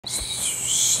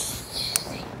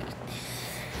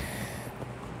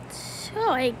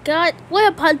my god, we're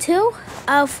part 2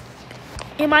 of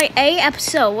MIA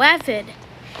episode 11.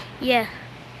 Yeah.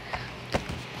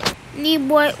 Need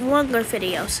more longer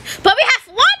videos. But we have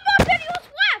one more videos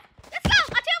left! Let's go!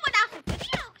 Until 1,000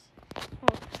 videos!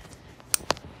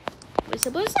 We're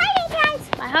supposed to say it, guys.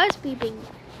 My heart's beeping.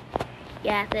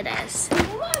 Yeah, it is.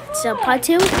 So part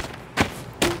 2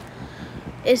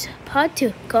 is part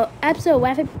 2. Go episode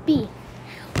 11B.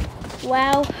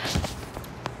 Wow.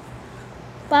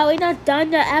 But we're not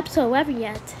done the episode 11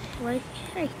 yet. Wait.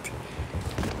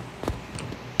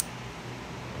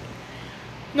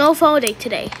 No folding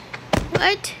today.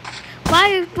 What?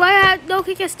 Why no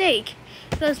kick a steak?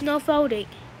 There's no folding.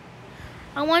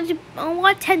 I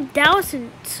want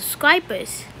 10,000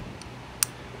 subscribers.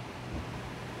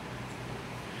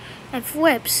 And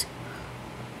flips.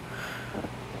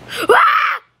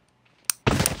 Ah!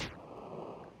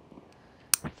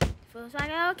 Feels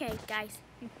like okay, guys.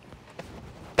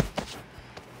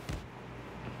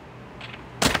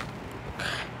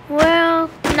 Well,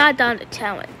 not done the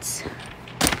challenge.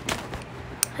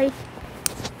 Hey,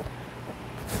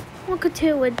 we'll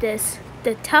continue with this.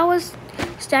 The tallest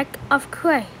stack of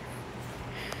clay.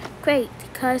 Great,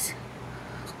 because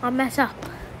I'll mess up.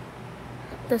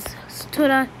 This is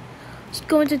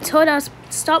going to turn us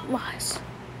stopwatch.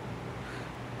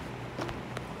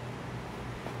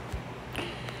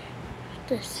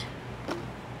 This.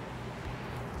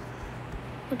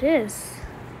 What is?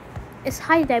 It's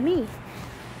higher than me.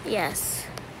 Yes.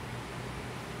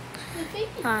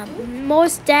 More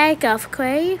stack of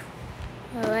clay.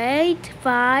 8,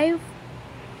 5.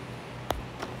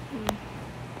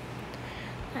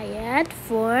 I add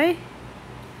 4,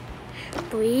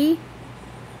 3,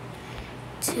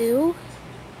 2,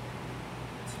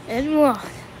 and 1.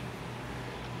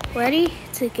 Ready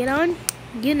to get on?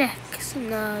 You next.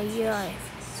 No, you're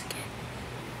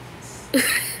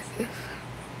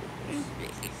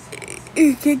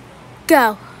You can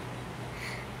go.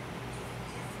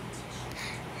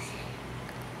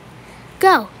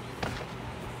 Go.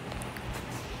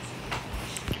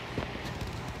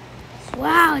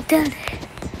 Wow, I done it.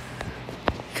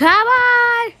 Come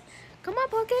on. Come on,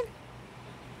 Pumpkin.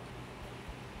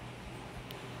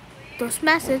 Don't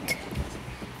smash it.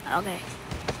 Okay.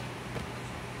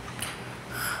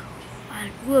 I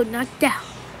will knock down.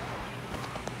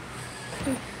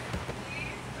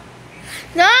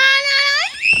 No, no, no.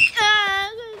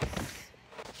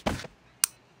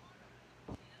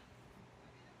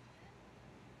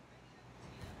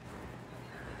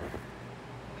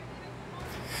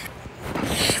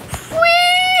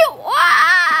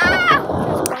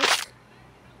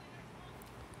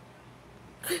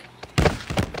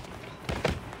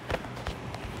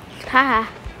 Haha.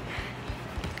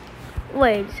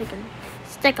 Wait a second.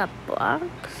 Stack up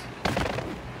blocks.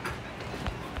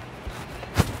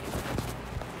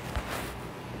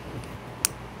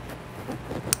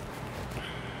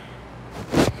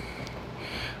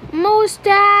 More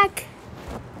stack.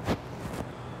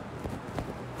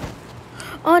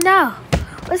 Oh no.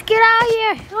 Let's get out of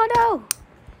here. Oh no.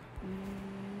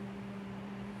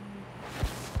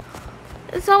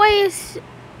 It's always.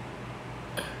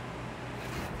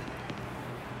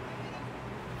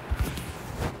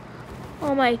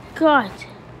 Oh my god.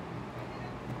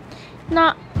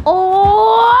 Not.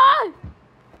 Oh!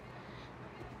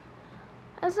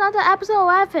 That's not the episode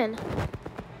 11.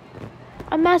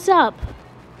 I messed up.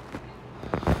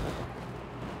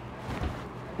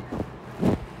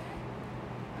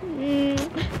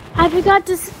 I forgot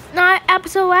this is not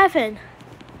episode 11.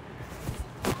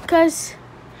 Because.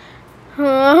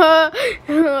 How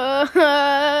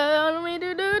do we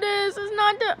do this? It's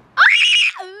not the.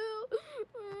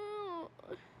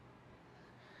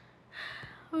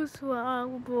 What's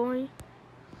wrong, boy?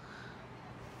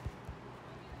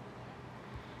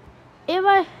 If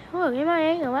I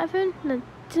ain't 11,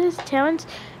 this challenge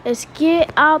is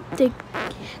get up the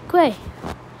clay.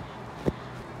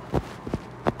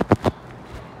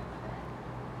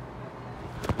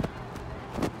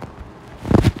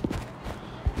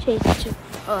 Chase it.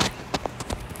 Alright.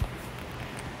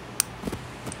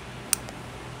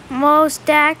 More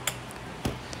stack.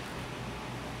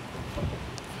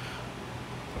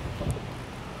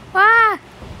 Ah!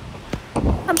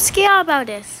 I'm scared about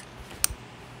this.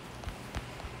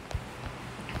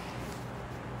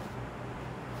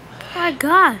 Oh my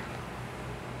god.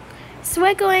 It's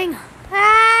wiggling.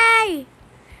 Hey!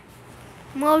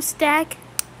 More stack.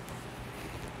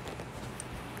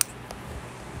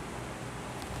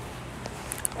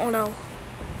 Oh no.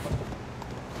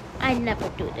 I never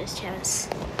do this chance.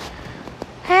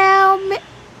 Help me.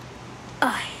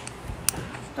 Oh.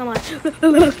 Come on.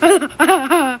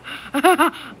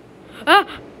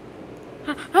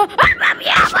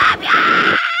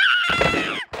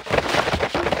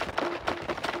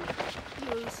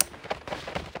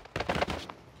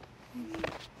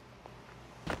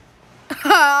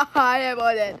 I am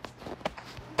on it.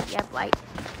 Yep, right.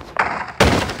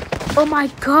 Oh my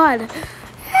god.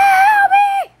 Help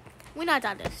me! We're not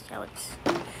done this challenge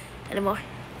anymore.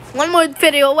 One more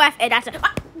video left and that's it.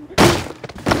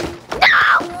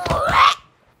 No!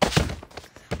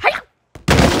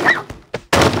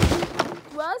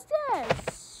 What's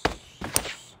this?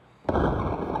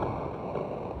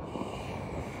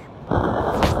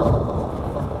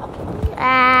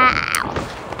 Ow.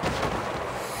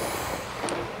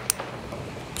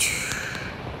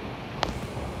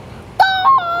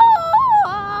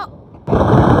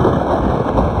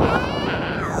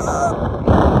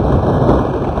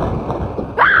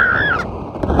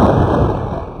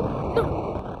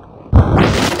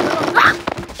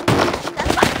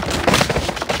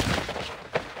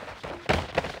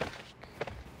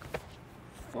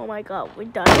 Oh my god, we're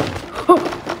done.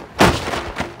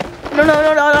 No, no,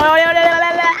 no, no, no, no, no, no,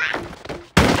 no, no.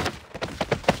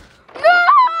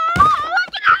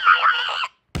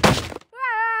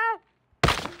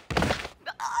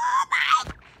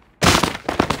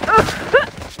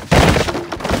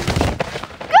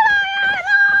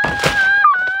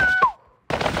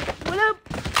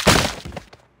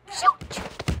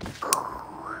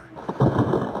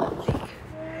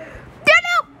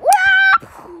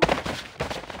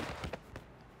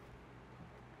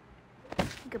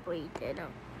 Good boy, Dano.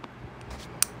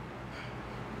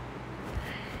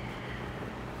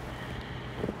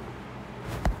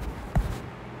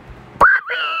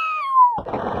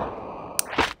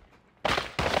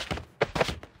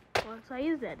 Well, so I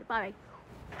use it. Bye.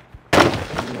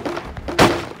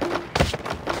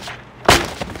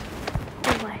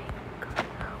 Oh my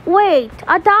god. Wait,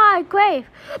 I died, Grave.